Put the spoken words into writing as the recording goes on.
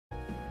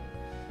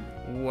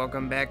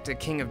Welcome back to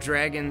King of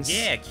Dragons.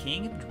 Yeah,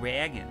 King of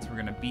Dragons. We're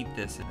gonna beat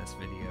this in this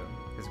video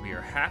because we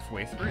are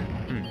halfway through.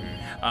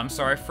 I'm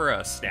sorry for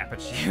snap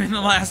at you in the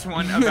last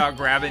one about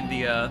grabbing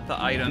the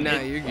item. No,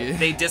 you're good.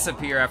 They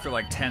disappear after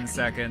like 10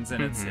 seconds,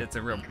 and it's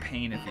a real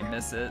pain if you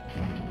miss it.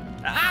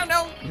 Oh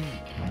no!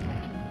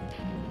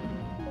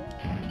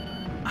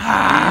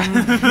 I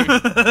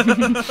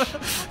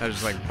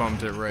just like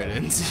bumped it right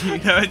into you.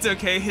 No, it's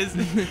okay.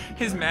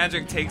 His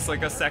magic takes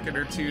like a second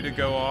or two to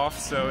go off,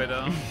 so it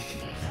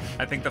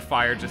I think the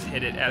fire just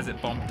hit it as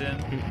it bumped in.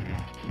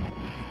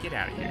 Get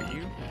out of here,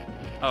 you.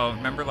 Oh,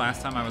 remember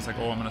last time I was like,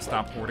 oh, I'm gonna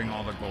stop hoarding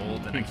all the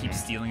gold, and I keep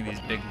stealing these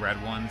big red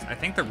ones. I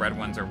think the red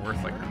ones are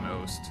worth like the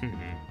most,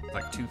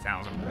 like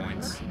 2,000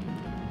 points.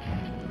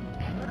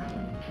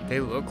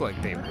 They look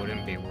like they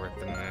wouldn't be worth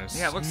the most.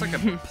 Yeah, it looks like a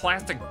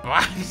plastic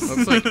box.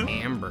 Looks like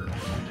amber.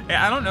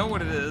 Yeah, I don't know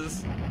what it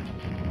is.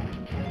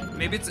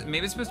 Maybe it's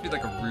supposed to be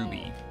like a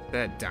ruby.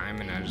 That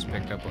diamond I just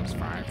picked up was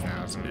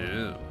 5,000.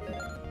 Ew.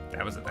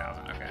 That was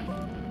 1,000. Okay.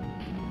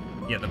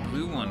 Yeah, the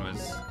blue one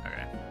was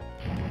okay.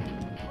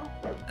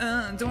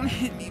 Don't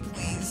hit me,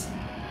 please.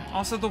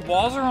 Also, the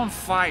walls are on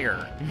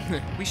fire.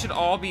 We should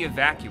all be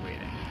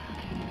evacuating.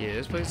 Yeah,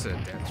 this place is a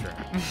death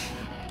trap.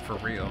 For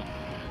real.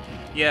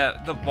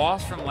 Yeah, the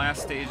boss from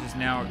last stage is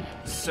now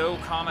so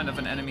common of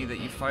an enemy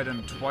that you fight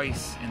him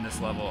twice in this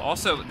level.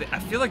 Also, I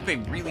feel like they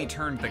really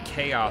turned the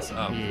chaos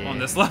up on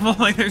this level.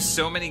 Like, there's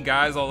so many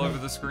guys all over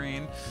the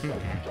screen.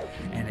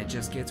 And it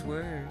just gets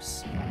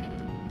worse.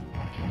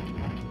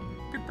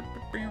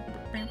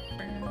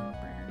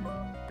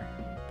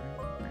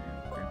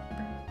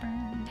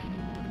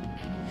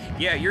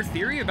 Yeah, your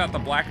theory about the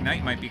Black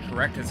Knight might be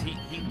correct, because he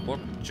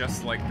looked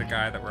just like the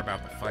guy that we're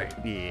about to fight.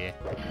 Yeah.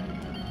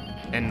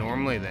 And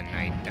normally the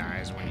knight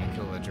dies when you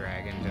kill the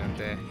dragon, don't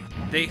they?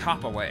 They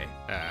hop away.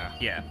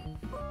 Yeah.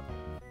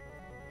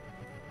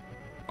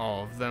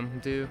 All of them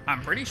do?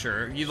 I'm pretty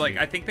sure.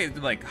 I think they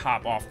like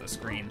hop off the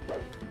screen.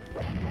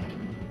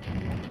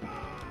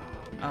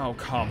 Oh,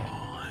 come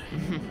on.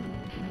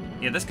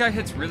 Yeah, this guy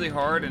hits really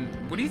hard, and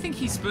what do you think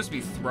he's supposed to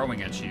be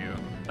throwing at you?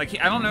 Like,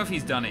 I don't know if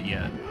he's done it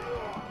yet.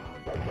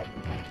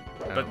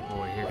 But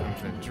boy, here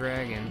comes the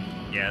dragon.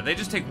 Yeah, they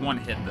just take one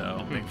hit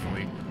though,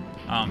 thankfully.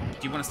 Do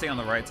you want to stay on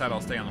the right side?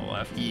 I'll stay on the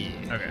left.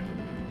 Yeah. Okay.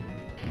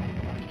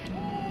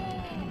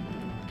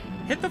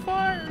 Hit the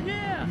fire!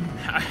 Yeah!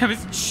 I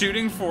was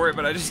shooting for it,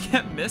 but I just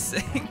kept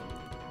missing.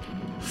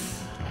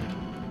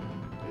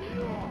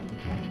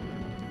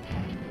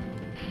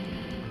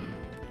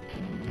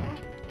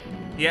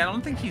 Yeah, I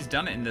don't think he's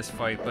done it in this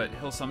fight, but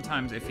he'll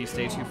sometimes, if he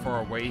stays too far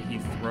away, he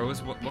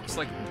throws what looks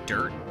like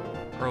dirt,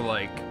 or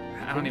like,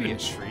 I don't even... a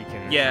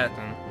shrieking. Yeah,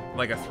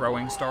 like a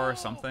throwing star or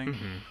something.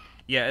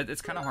 Yeah,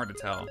 it's kind of hard to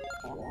tell.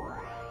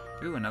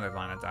 Ooh, another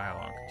line of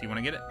dialogue. Do you want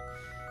to get it?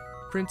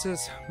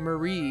 Princess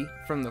Marie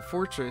from the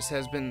fortress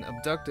has been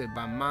abducted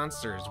by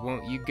monsters.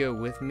 Won't you go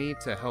with me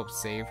to help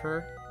save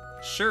her?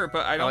 Sure,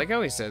 but I don't... I like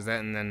how he says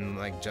that and then,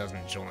 like,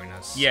 doesn't join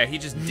us. Yeah, he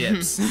just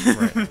dips.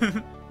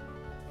 Right.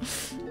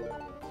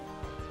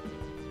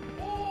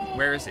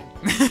 Where is he?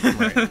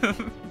 Right.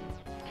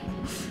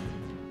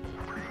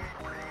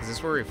 Is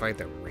this where we fight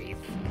the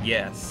Wraith?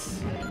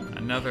 Yes.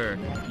 Another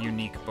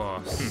unique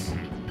boss.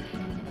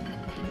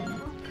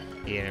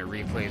 Yeah, and it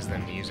replays the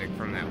music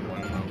from that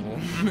one level.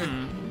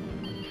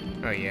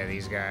 Oh yeah,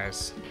 these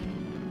guys.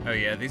 Oh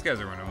yeah, these guys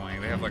are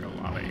annoying. They have like a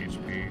lot of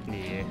HP.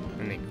 Yeah,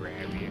 and they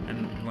grab you.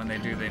 And when they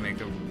do, they make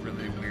a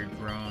really weird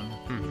groan.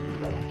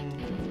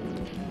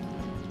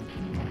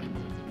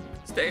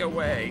 Stay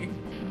away.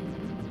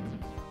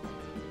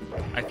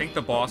 I think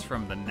the boss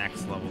from the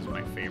next level is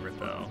my favorite,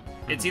 though.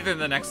 It's either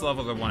the next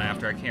level or the one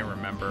after. I can't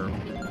remember.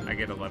 I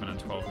get 11 and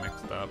 12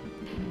 mixed up.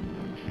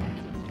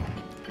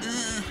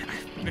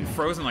 I've been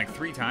frozen like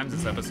 3 times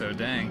this episode,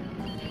 dang.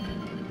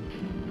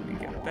 Let me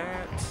get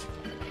that.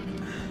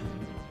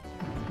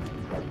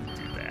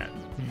 Do that.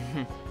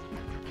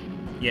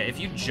 Yeah, if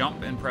you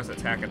jump and press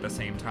attack at the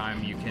same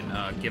time, you can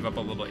give up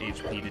a little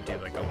HP to do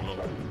like a little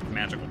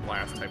magical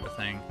blast type of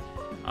thing.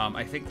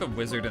 I think the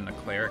wizard and the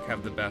cleric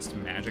have the best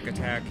magic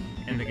attack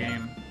in the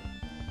game.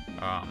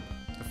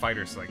 The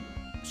fighter's like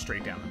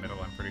straight down the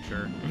middle, I'm pretty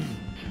sure.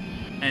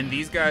 And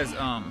these guys,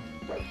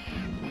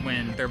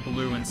 when they're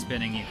blue and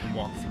spinning, you can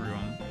walk through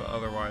them. But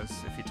otherwise,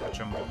 if you touch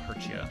them, they'll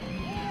hurt you.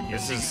 You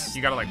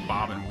gotta like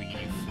bob and weave.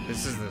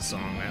 This is the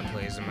song that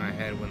plays in my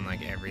head when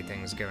like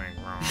everything's going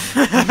wrong.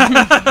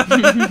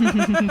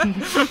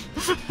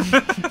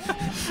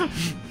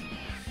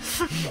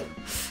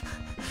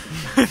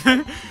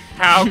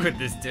 How could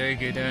this day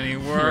get any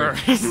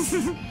worse?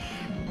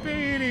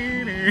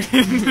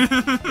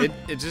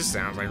 it just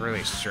sounds like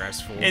really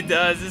stressful. It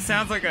does. It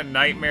sounds like a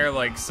nightmare,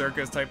 like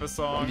circus type of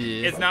song.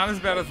 Yeah. It's not as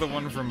bad as the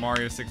one from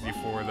Mario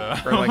 64, though.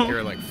 Or like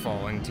you're like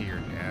falling to your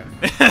death.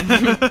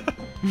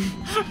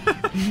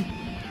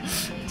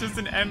 Just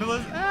an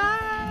endless.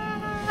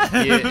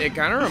 Yeah, it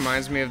kind of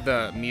reminds me of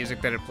the music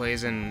that it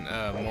plays in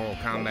Mortal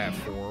Kombat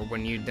 4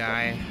 when you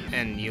die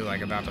and you like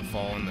about to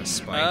fall in the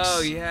spikes.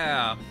 Oh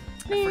yeah,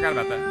 I forgot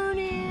about that.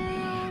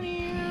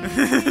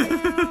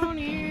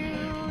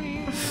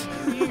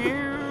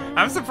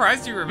 I'm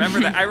surprised you remember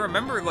that. I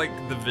remember, like,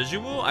 the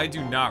visual. I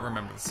do not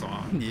remember the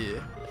song. Yeah.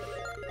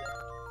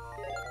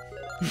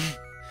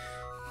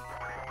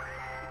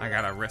 I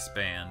got a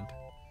wristband.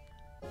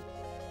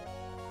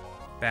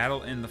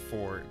 Battle in the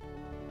fort.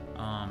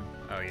 Oh,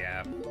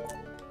 yeah.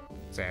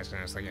 It's asking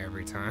us, like,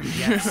 every time.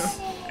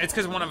 Yes. It's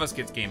because one of us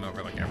gets game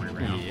over, like, every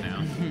round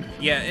now.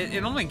 Yeah,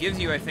 it only gives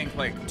you, I think,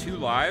 like, 2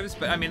 lives.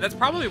 But, I mean, that's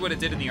probably what it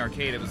did in the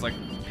arcade. It was, like,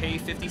 pay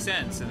 50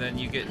 cents, and then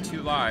you get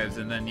 2 lives.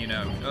 And then, you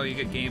know, oh, you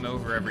get game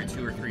over every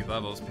 2 or 3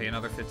 levels. Pay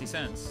another 50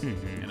 cents,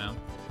 you know?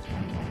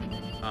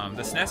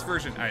 The SNES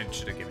version... I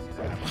should have given you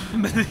that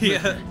one. But,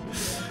 yeah.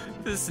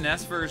 The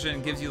SNES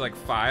version gives you, like,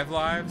 5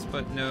 lives,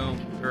 but no...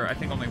 Or, I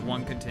think only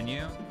 1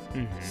 continue.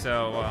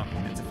 So,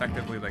 it's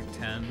effectively, like,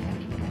 10.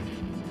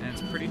 And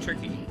it's pretty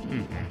tricky.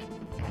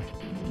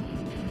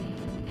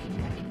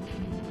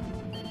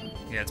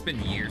 Yeah, it's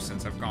been years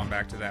since I've gone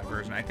back to that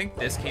version. I think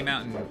this came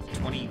out in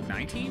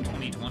 2019,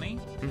 2020?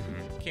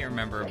 Can't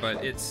remember,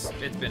 but it's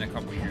been a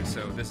couple years,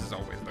 so this is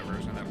always the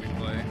version that we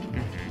play.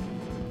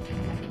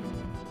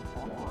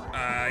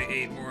 I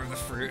ate more of the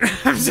fruit.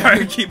 I'm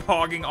sorry, I keep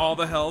hogging all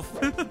the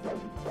health.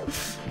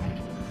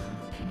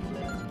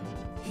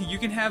 You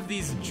can have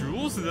these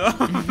jewels, though.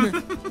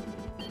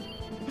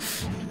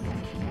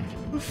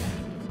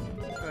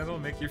 That'll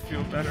make you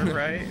feel better,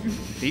 right?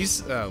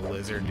 These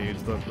lizard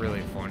dudes look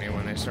really funny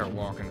when they start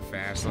walking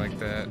fast like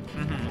that.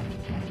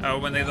 Oh,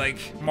 when they,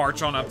 like,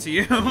 march on up to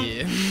you?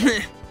 Yeah.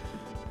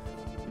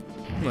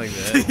 Like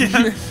that.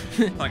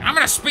 Yeah. Like, I'm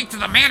gonna speak to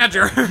the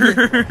manager!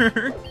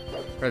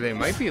 Or they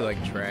might be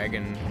like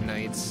dragon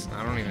knights.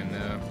 I don't even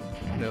know.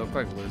 They look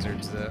like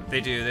lizards, though.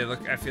 They do. They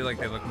look. I feel like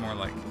they look more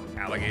like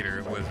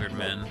alligator lizard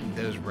men.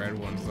 Those red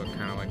ones look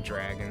kind of like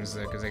dragons,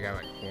 though, because they got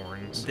like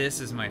horns. This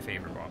is my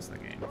favorite boss in the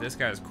game. This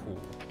guy's cool.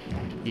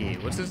 Yeah.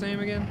 What's his name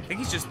again? I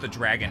think he's just the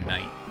Dragon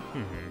Knight.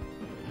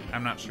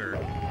 I'm not sure.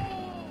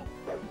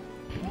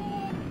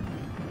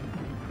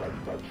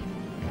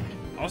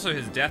 Also,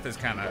 his death is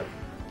kind of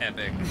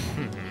epic.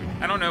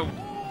 I don't know,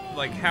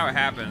 like, how it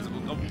happens.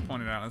 I'll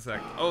point it out in a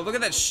sec. Oh, look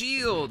at that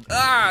shield!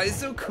 Ah, it's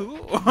so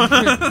cool!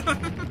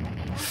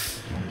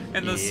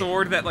 And the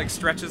sword that, like,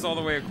 stretches all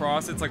the way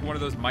across, it's like one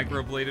of those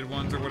microbladed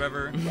ones or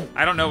whatever.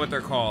 I don't know what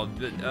they're called,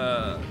 but,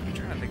 I'm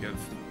trying to think of...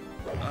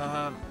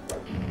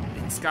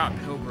 in Scott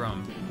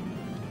Pilgrim.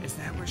 Is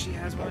that where she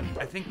has one?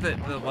 I think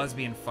that the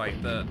lesbian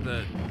fight,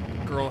 the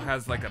girl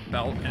has, like, a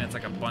belt, and it's,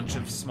 like, a bunch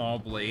of small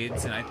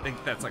blades, and I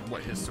think that's, like,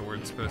 what his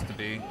sword's supposed to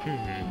be.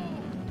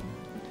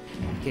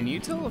 Can you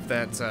tell if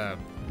that's a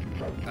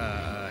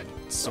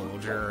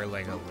soldier or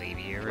like a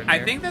lady over there?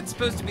 I think that's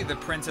supposed to be the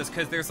princess,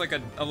 because there's like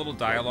a little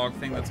dialogue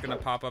thing that's gonna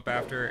pop up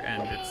after,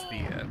 and it's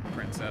the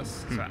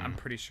princess. So I'm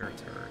pretty sure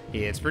it's her.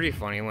 Yeah, it's pretty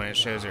funny when it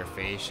shows her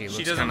face. She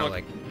looks kind of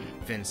like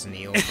Vince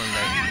Neil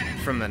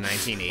from the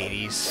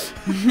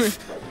 1980s.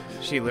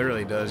 She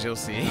literally does. You'll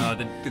see.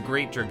 The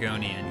Great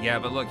Dragonian. Yeah,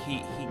 but look,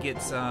 he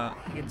gets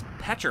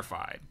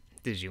petrified.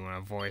 Did you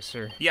want to voice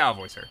her? Yeah, I'll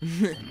voice her.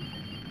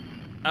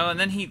 Oh, and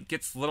then he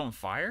gets lit on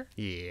fire?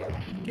 Yeah.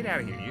 Get out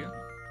of here, you.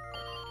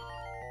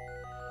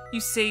 You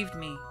saved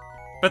me.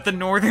 But the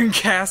northern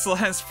castle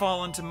has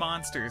fallen to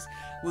monsters.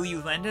 Will you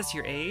lend us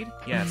your aid?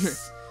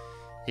 Yes.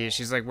 Yeah,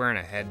 she's like wearing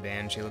a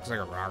headband. She looks like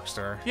a rock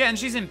star. Yeah, and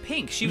she's in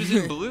pink. She was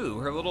in blue.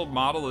 Her little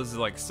model is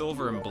like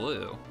silver and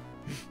blue.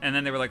 And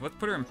then they were like, let's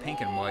put her in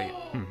pink and white.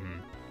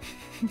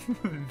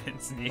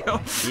 Vince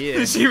Neil.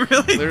 Yeah. She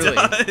really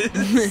literally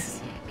does.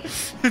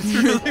 It's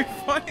really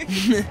funny.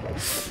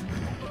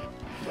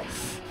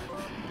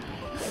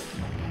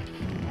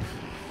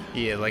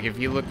 Yeah, like if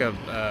you look up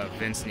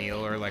Vince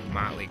Neil or like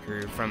Motley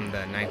Crue from the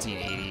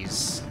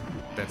 1980s,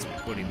 that's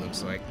what he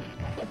looks like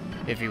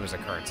if he was a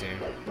cartoon.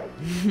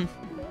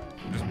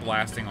 Just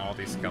blasting all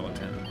these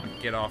skeletons.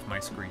 Like, get off my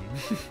screen.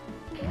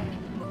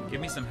 Give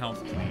me some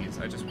health, please.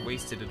 I just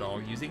wasted it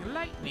all using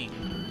lightning.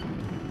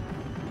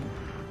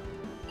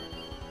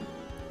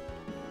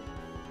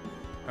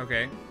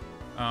 Okay.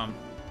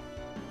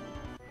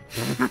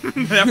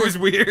 That was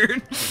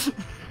weird.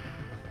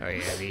 Oh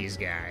yeah, these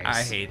guys.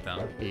 I hate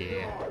them.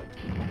 Yeah.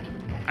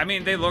 I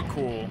mean, they look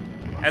cool.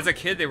 As a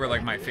kid, they were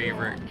like my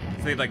favorite.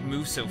 They like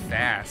move so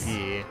fast.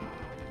 Yeah.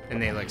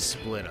 And they like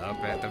split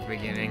up at the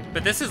beginning.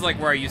 But this is like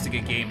where I used to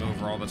get game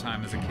over all the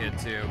time as a kid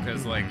too,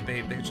 because like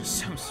they're just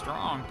so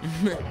strong.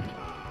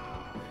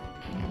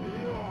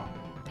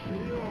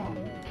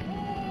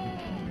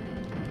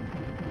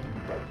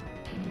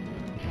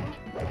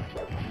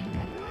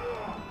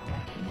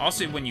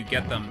 Also, when you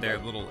get them, their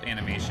little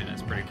animation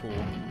is pretty cool.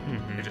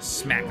 They just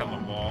smack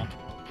on the wall.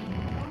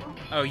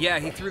 Oh yeah,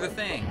 he threw the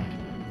thing.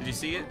 Did you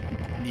see it?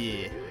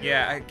 Yeah.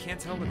 Yeah, I can't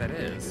tell what that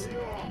is.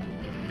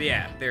 But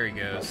yeah, there he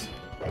goes.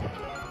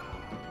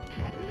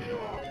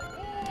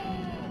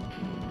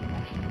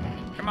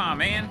 Come on,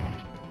 man.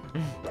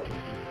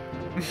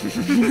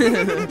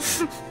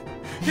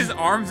 His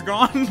arm's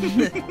gone.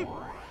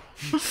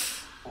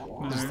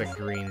 Just the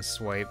green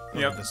swipe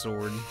of the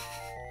sword.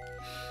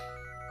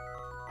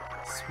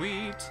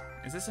 Sweet.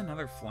 Is this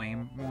another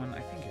flame one?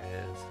 I think it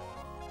is.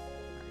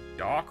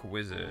 Doc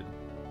Wizard.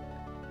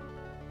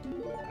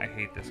 I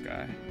hate this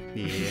guy.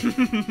 Yeah.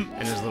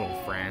 And his little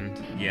friend.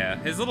 Yeah,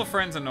 his little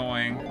friend's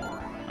annoying.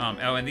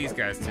 Oh, and these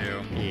guys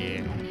too.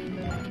 Yeah.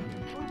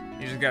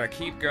 You just gotta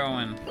keep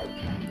going.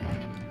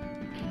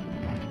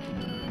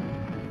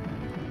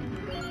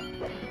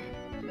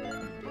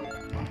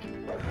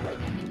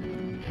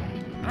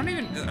 I don't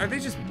even... Are they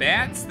just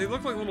bats? They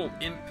look like little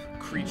imp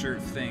creature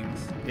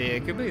things. Yeah,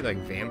 it could be like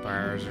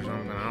vampires or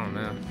something. I don't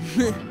know.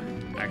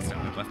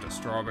 Accidentally left a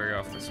strawberry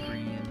off the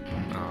screen.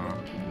 Oh.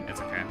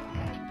 It's okay.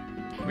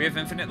 We have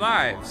infinite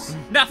lives.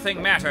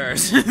 Nothing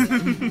matters.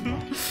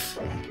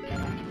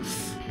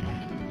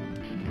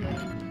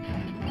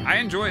 I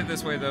enjoy it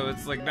this way though.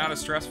 It's like not as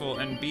stressful,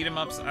 and beat 'em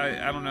ups.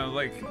 I don't know,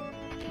 like,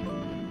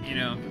 you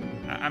know,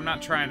 I'm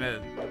not trying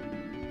to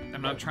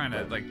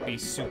like be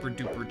super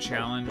duper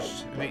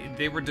challenged.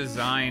 They were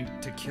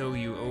designed to kill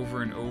you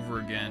over and over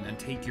again and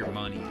take your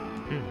money.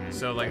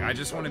 So like I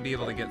just want to be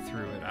able to get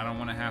through it. I don't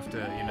want to have to,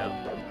 you know,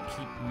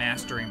 keep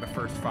mastering the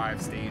first 5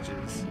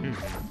 stages.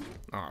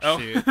 Oh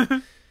shoot.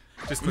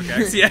 Just click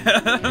X. Yeah.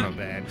 Not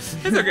bad.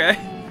 It's okay.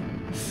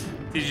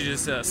 Did you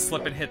just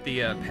slip and hit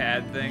the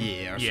pad thing?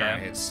 Yeah, I was trying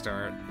to hit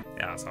start.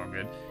 Yeah, that's all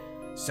good.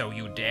 So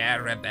you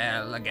dare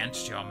rebel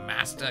against your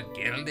master,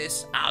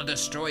 Gildiss? I'll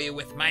destroy you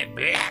with my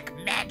black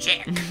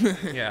magic.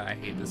 Yeah, I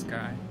hate this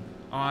guy.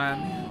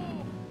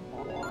 I'm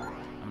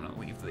gonna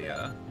leave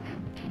the,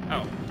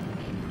 Oh.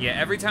 Yeah,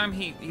 every time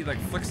he like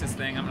flicks his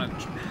thing, I'm gonna...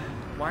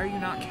 Why are you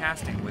not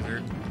casting,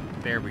 wizard?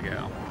 There we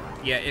go.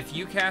 Yeah, if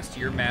you cast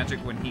your magic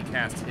when he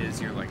casts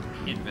his, you're like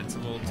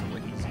invincible to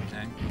what he's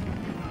using.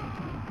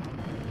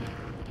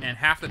 And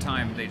half the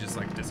time, they just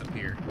like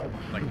disappear.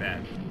 Like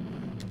that.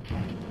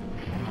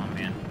 Come on,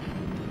 man.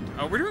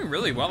 Oh, we're doing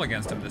really well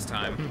against him this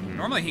time.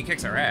 Normally he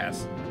kicks our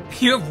ass.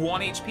 You have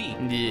 1 HP.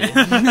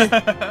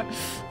 Yeah.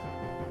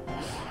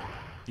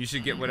 You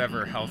should get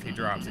whatever health he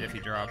drops, if he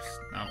drops.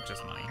 No,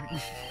 just money.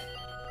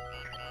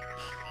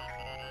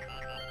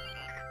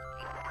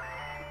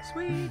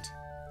 Sweet.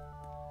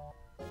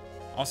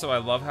 Also, I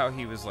love how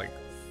he was like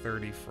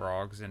 30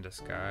 frogs in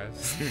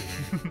disguise.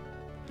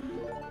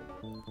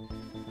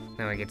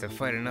 Now I get to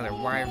fight another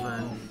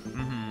wyvern.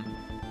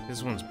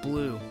 This one's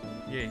blue.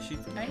 Yeah, she's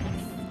nice.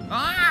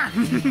 Ah!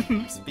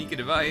 Speaking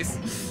of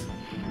ice.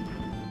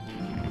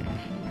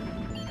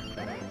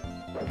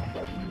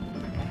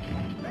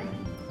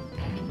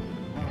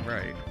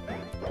 Alright.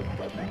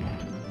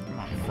 Come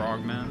on,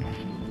 frogman.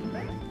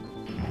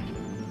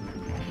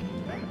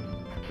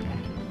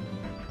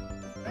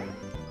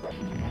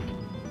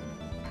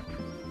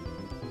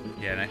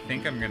 Yeah, and I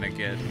think I'm gonna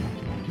get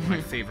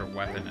my favorite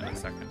weapon in a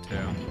second, too.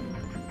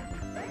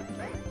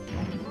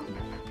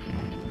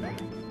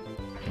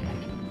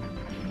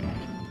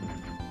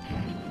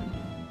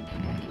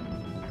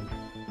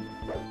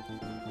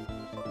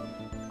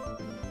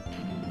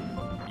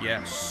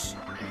 Yes,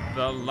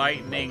 the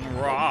lightning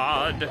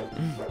rod.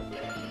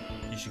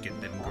 You should get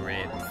them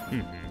grips.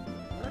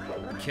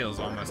 Kills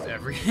almost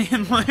everything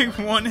in like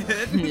 1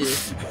 hit.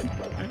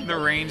 Yeah. The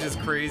range is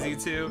crazy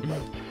too.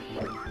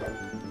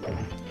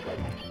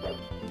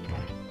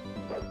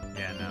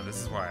 Yeah, no,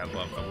 this is why I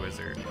love the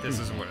wizard. This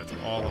is what it's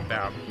all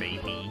about,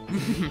 baby.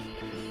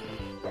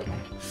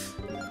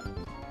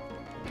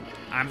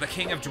 I'm the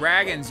king of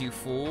dragons, you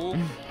fool.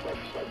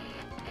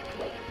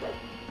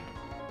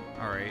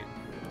 Alright.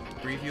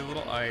 Breathe you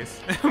little ice.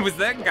 Was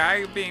that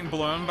guy being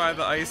blown by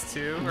the ice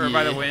too? Or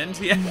by the wind?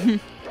 Yeah. And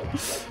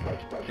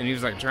he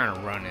was like trying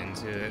to run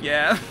into it.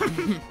 Yeah.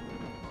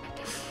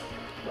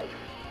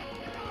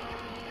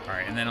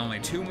 Alright, and then only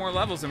 2 more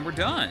levels and we're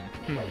done.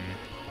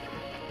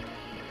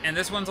 And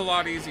this one's a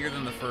lot easier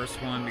than the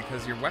first one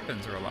because your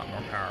weapons are a lot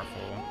more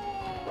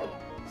powerful.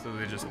 So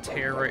they just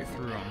tear right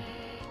through them.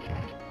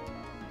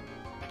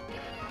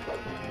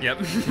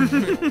 Yep.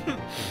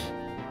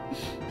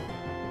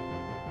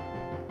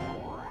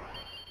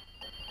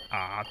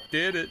 Ah,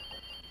 did it.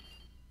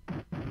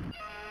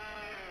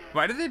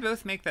 Why did they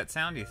both make that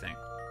sound, do you think?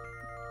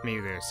 Maybe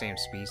they're the same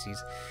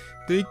species.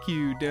 Thank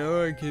you,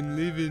 now I can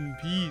live in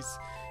peace.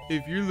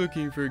 If you're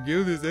looking for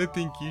Gildiss, I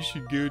think you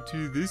should go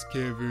to this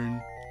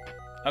cavern.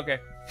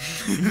 Okay.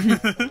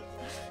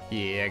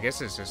 Yeah, I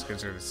guess it's just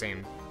because they're the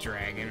same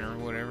dragon or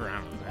whatever, I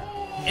don't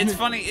know. It's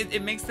funny,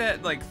 it makes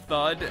that, like,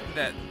 thud,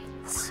 that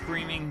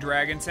screaming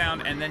dragon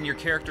sound, and then your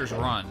characters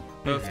run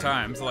both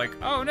times, like,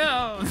 oh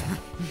no!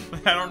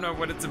 I don't know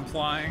what it's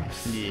implying.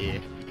 Yeah.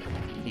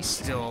 He's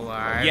still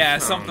alive. Yeah,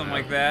 something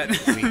like that.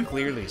 We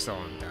clearly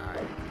saw him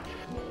die.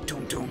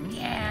 Dum dum,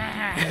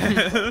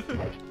 yeah!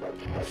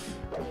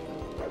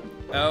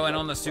 Oh, and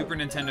on the Super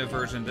Nintendo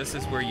version, this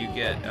is where you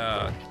get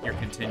your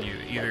continue,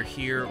 either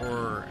here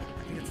or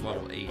I think it's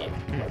level 8.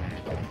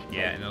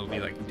 Yeah, and it'll be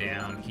like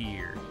down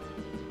here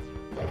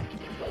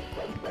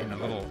in a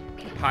little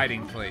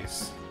hiding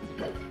place.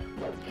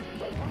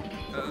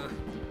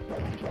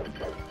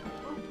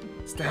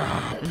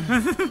 Stop!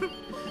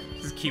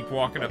 Just keep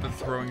walking up and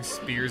throwing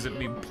spears at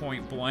me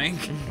point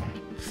blank.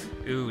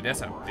 Ooh,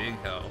 that's a big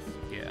health.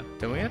 Yeah.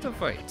 Don't we have to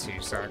fight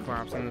 2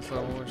 Cyclops in this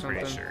level or something?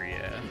 Pretty sure,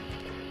 yeah.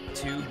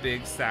 2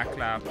 big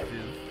Cyclopses.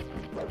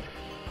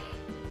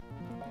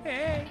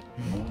 Hey.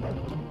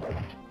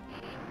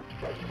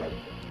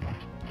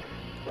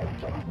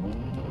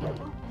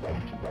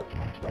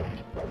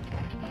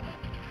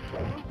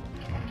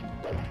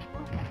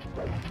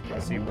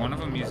 See, one of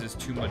them uses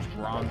too much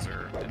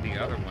bronzer, and the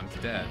other one's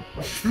dead.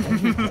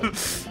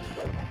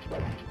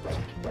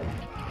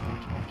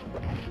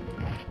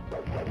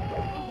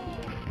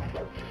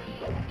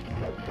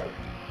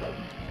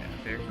 Yeah,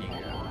 there he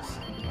goes.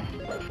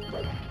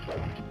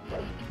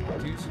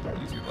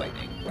 Use your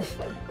lightning.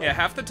 Yeah,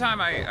 half the time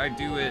I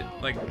do it,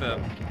 like the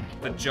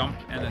jump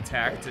and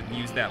attack to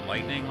use that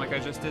lightning like I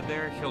just did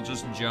there, he'll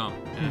just jump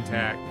and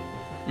attack.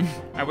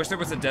 I wish there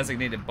was a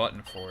designated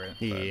button for it.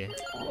 Yeah.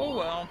 Oh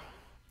well.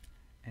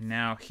 And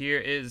now here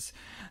is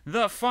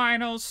the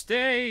final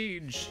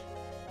stage.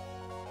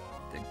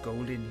 The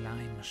Golden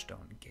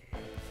Limestone Cave.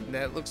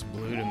 That looks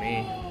blue to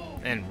me.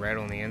 And red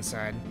on the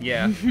inside.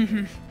 Yeah.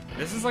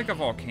 This is like a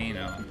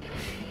volcano.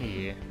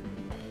 Yeah.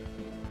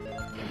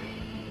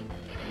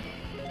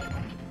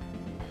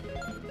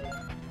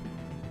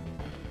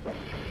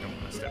 Don't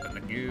want to step in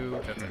the goo.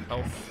 That's a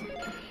health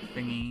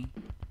thingy.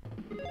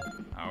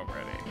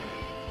 Already.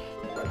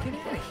 Get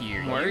out of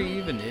here. Why are you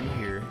even in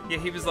here? Yeah,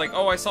 he was like,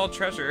 oh, I saw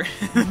treasure.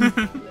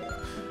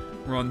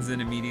 Runs in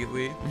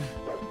immediately.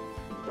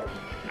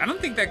 I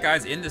don't think that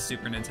guy's in the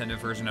Super Nintendo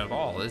version at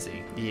all, is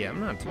he? Yeah, I'm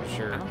not too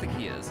sure. I don't think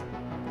he is.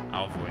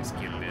 I'll voice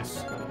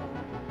Gildiss.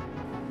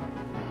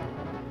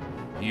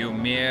 You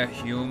mere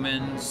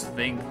humans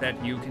think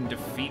that you can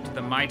defeat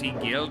the mighty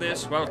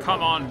Gildiss? Well,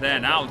 come on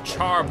then, I'll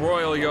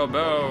charbroil your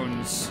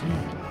bones.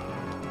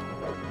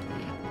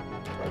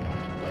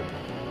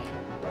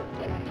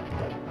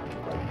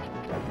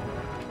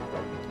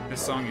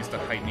 This song used to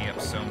hype me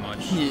up so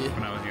much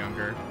when I was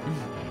younger.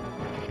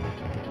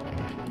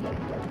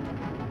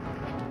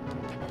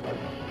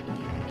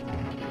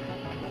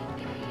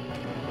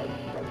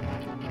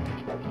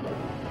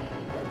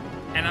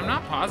 And I'm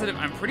not positive,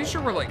 I'm pretty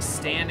sure we're like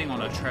standing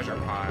on a treasure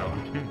pile.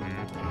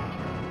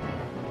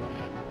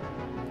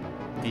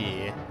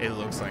 Yeah, it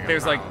looks like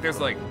There's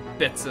like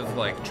bits of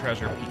like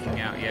treasure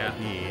peeking out, yeah.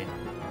 Yeah.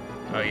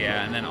 Oh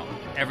yeah, and then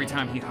every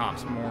time he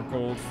hops, more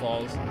gold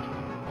falls.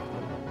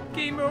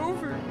 Game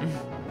over.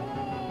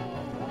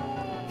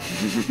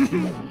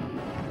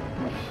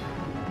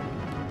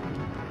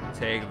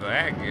 Take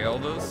that,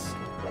 Gildiss.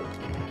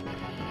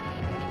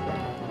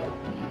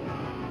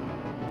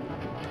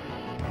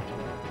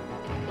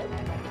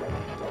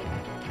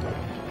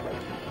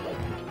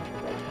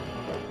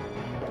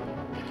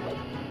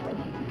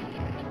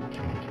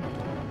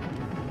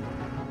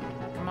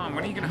 Come on,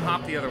 when are you gonna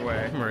hop the other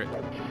way? Right.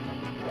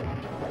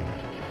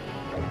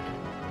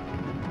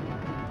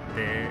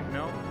 There,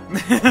 no.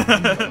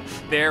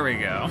 There we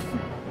go.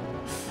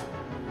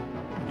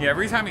 Yeah,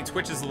 every time he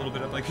twitches a little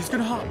bit, I'm like, he's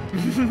gonna hop.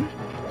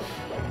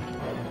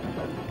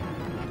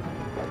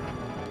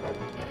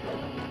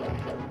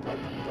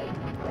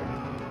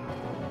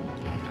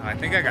 I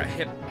think I got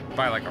hit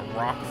by like a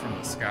rock from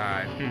the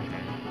sky.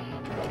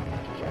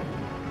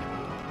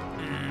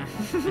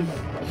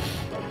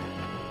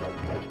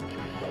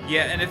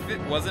 Yeah, and if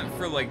it wasn't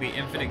for like the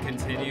infinite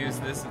continues,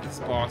 this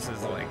boss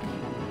is like,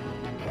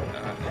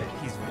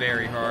 he's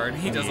very hard.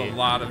 He does a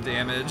lot of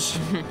damage.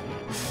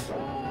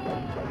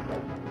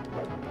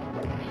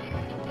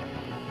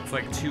 It's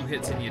like 2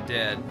 hits and you're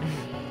dead.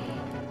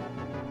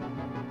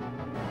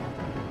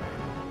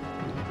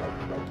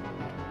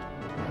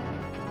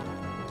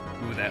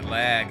 Ooh, that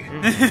lag.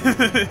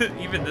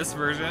 Even this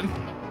version.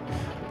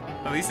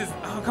 At least it's...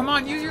 Oh, come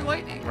on, use your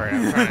lightning. Right,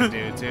 I'm trying to do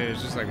it too.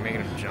 It's just like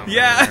making him jump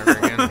Yeah. over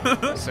and over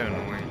again. So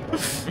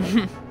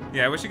annoying.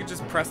 Yeah, I wish you could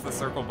just press the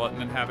circle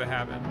button and have it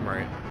happen.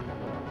 Right.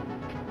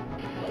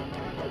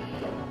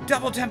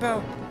 Double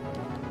tempo!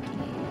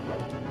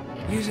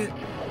 Use it.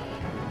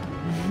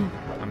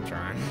 I'm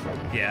trying.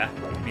 Yeah,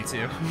 me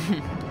too.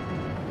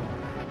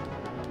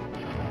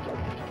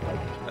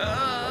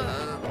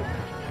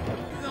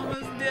 He's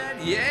almost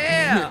dead.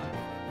 Yeah!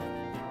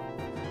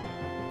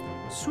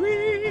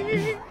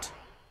 Sweet!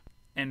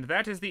 And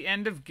that is the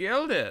end of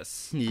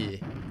Gildiss. Yeah.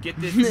 Get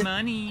this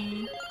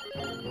money.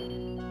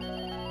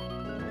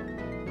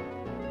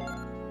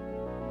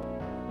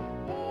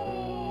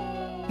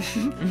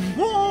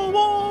 Whoa,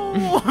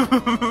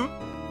 whoa!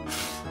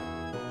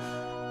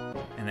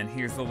 And then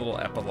here's the little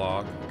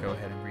epilogue. Go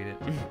ahead and read it.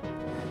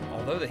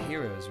 Although the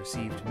heroes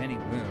received many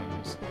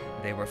wounds,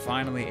 they were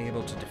finally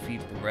able to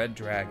defeat the Red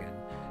Dragon.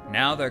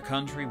 Now their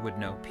country would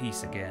know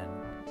peace again.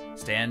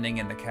 Standing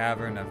in the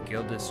cavern of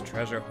Gildiss'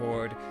 treasure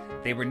hoard,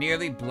 they were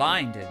nearly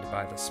blinded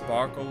by the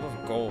sparkle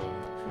of gold.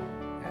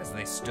 As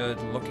they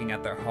stood looking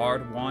at their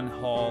hard-won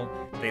haul,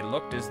 they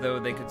looked as though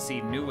they could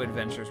see new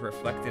adventures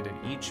reflected in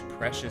each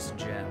precious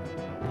gem.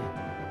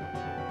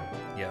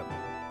 Yep.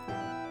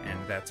 And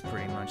that's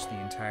pretty much the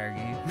entire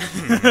game.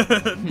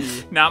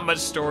 Not much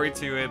story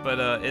to it, but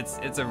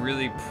it's a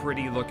really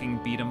pretty looking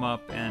beat 'em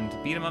up, and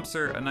beat 'em ups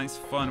are a nice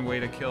fun way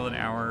to kill an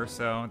hour or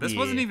so. This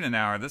wasn't even an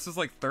hour. This was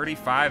like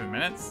 35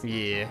 minutes.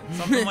 Yeah.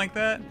 Something like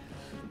that.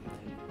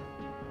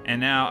 And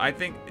now I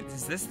think,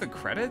 is this the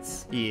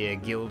credits? Yeah,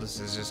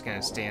 Gildiss is just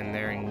gonna stand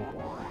there and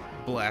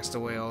blast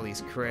away all these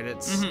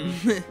credits.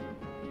 Mm-hmm.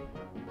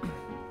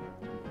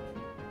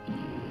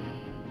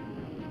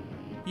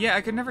 Yeah, I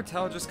could never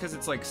tell just because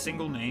it's like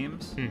single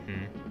names.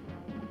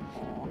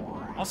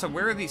 Also,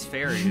 where are these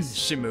fairies?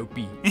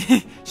 Shimopi.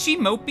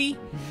 Shimopi?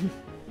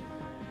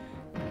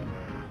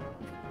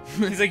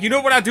 He's like, you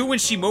know what I do when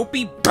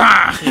Shimopi?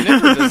 Bah! He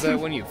never does that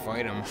when you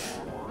fight him.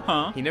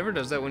 Huh? He never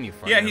does that when you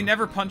fight him. Yeah, he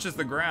never punches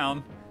the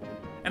ground.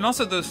 And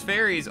also, those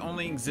fairies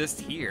only exist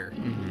here.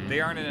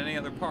 They aren't in any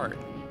other part.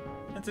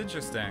 That's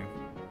interesting.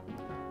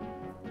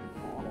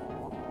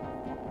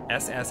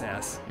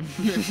 SSS.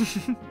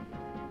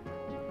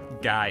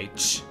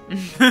 Gaich.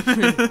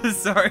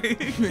 Sorry.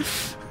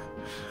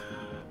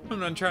 I'm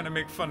not trying to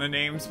make fun of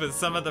names, but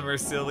some of them are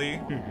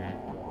silly.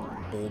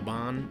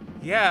 Bulbon.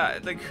 Yeah,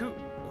 like who?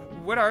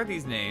 What are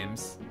these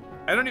names?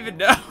 I don't even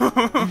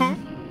know.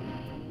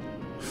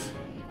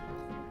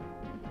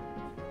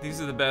 These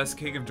are the best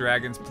King of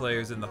Dragons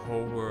players in the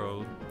whole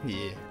world.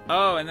 Yeah.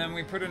 Oh, and then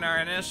we put in our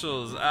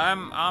initials.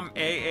 I'm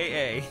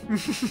AAA.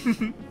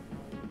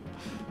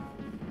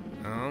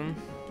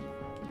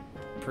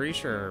 Pretty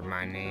sure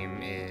my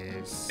name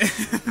is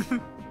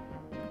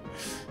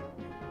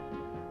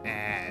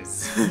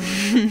Az.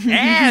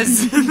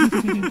 Az.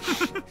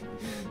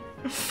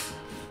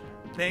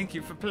 Thank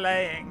you for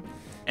playing.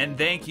 And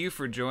thank you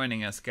for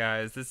joining us,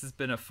 guys. This has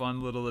been a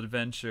fun little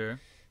adventure.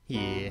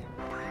 Yeah.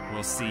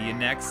 We'll see you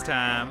next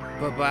time.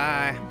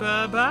 Bye-bye.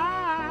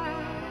 Bye-bye.